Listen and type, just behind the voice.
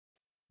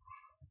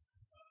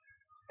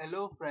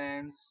Hello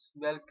friends,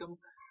 welcome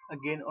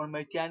again on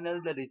my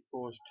channel The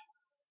Therichpost.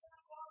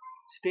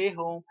 Stay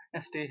home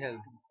and stay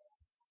healthy,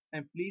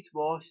 and please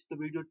watch the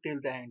video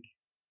till the end.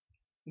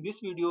 In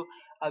this video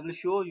I will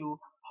show you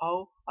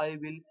how I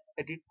will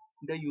edit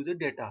the user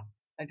data,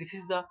 and this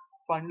is the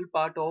final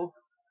part of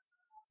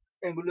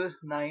Angular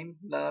 9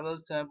 Laravel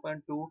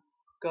 7.2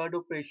 Crud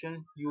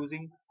operation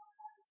using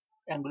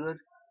Angular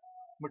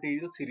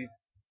Material series.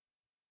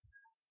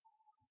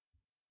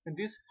 In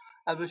this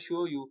I will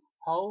show you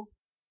how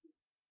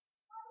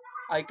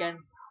I can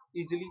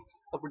easily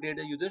update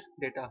the user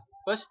data.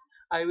 First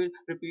I will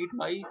repeat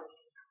my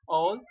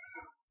all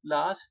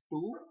last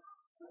two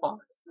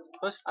parts.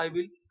 First I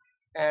will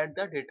add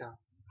the data.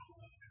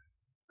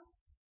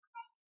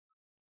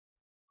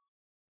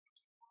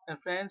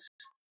 And friends,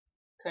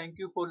 thank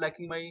you for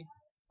liking my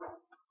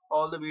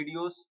all the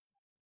videos,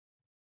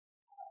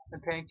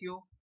 and thank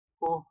you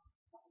for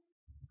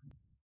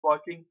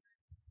watching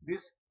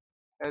this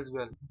as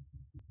well.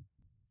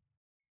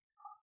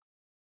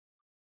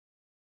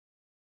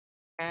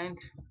 And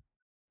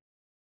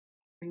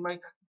in my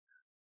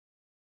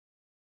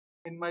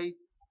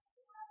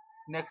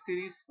next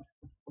series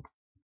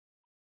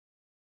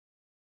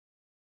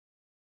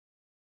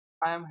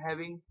I am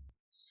having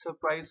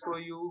surprise for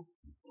you.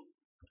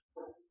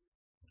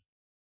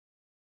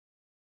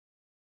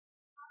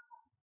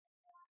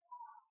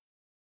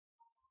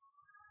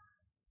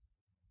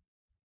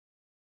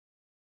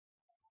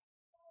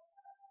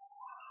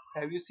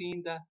 Have you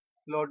seen the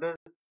loader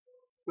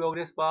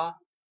progress bar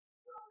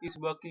is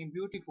working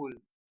beautiful.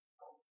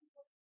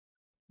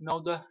 Now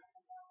the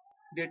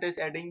data is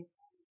adding.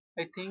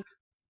 I think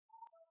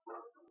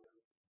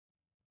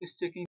it's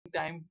taking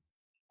time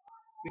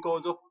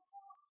because of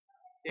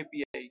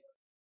API.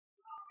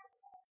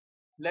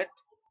 Let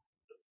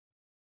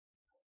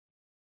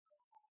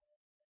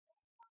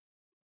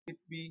it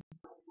be.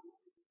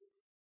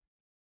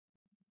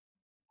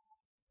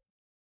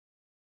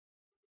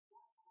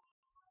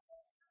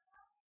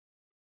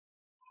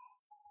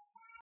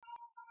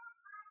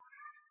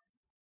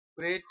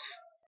 Great,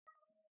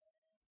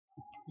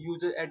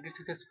 user added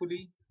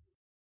successfully.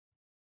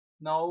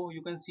 Now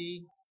you can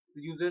see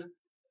the user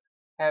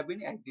have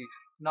been added.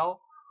 Now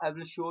I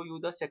will show you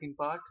the second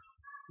part,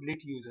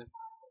 delete user.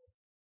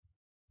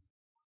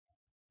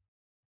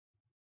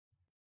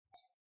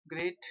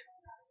 Great,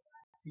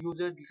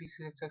 user deleted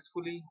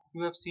successfully.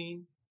 You have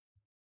seen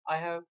I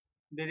have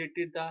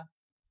deleted the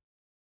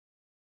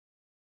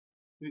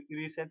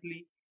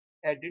recently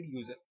added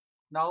user.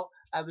 Now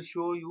I will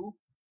show you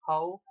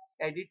how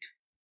edit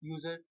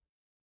user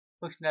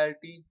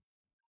functionality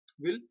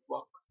will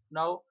work.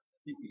 Now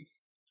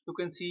you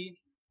can see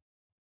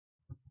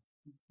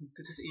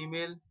this is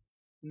email,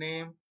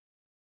 name,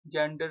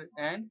 gender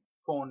and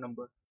phone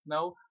number.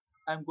 Now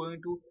I'm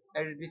going to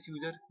edit this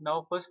user.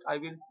 Now first I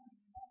will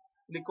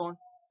click on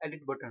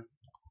edit button.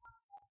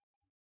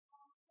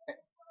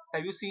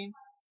 Have you seen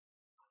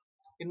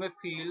in my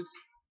fields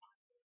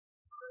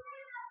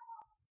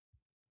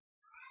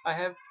I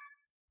have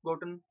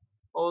gotten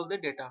all the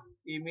data,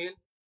 email,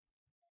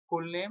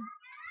 full name,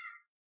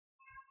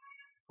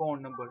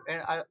 phone number,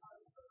 and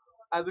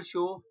I will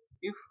show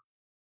if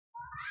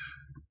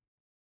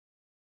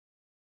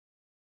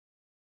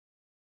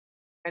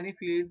any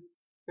field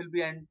will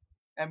be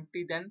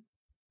empty, then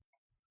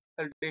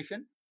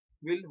validation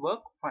will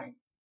work fine.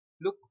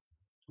 Look,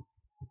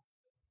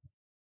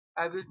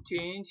 I will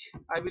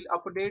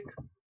update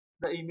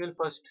the email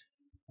first,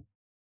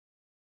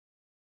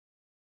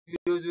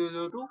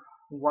 000 to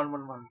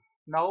 111.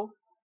 Now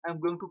I'm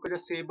going to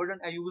press the save button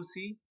and you will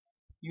see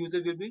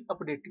user will be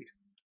updated.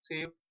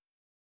 Save,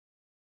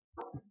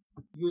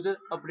 user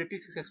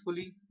updated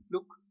successfully.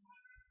 Look,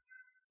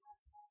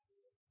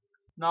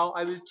 now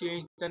I will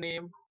change the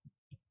name.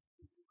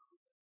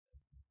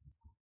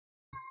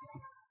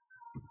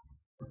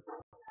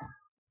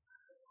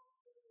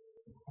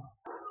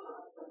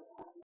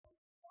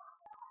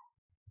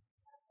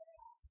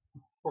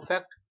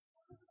 Perfect.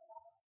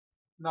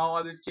 Now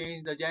I will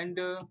change the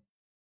gender,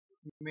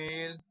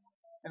 mail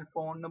and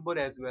phone number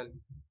as well.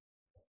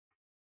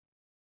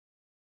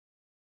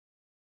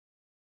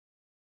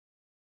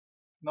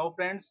 Now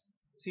friends,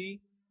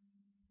 see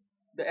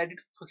the edit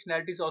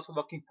functionality is also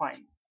working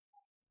fine.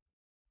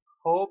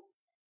 Hope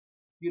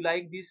you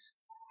like this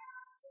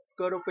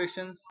code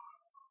operations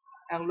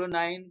Angular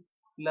 9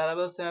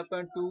 Laravel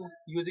 7.2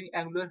 using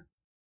Angular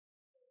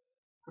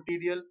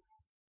Material,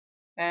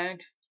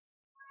 and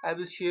I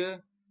will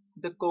share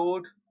the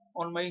code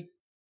on my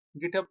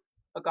GitHub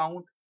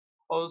account,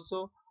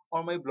 also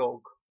on my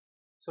blog.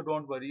 So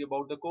don't worry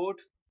about the code.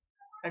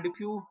 And if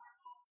you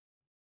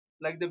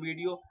like the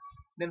video,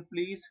 then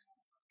please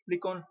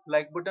click on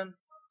like button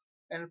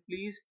and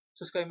please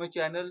subscribe my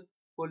channel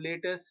for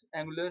latest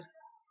Angular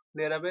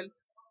Laravel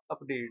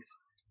updates.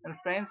 And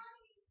friends,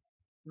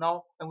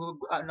 now I'm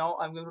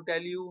going to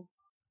tell you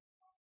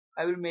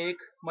I will make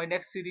my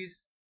next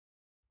series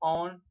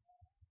on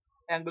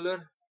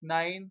Angular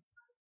 9,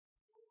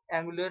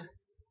 Angular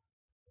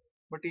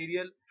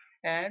Material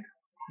and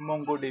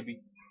MongoDB.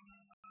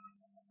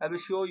 I will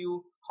show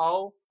you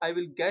how I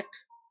will get,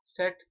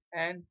 set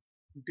and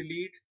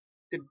delete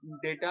the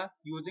data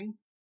using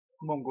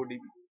MongoDB.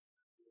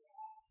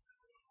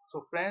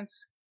 So friends,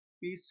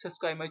 please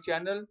subscribe my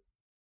channel,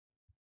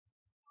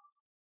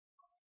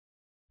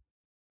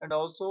 and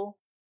also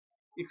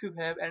if you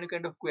have any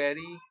kind of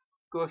query,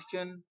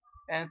 question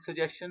and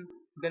suggestion,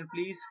 then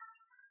please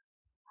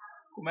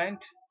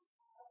comment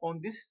on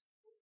this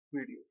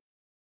video.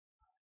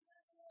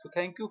 So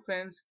thank you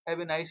friends, have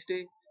a nice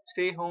day,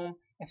 stay home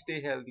and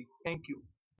stay healthy. Thank you.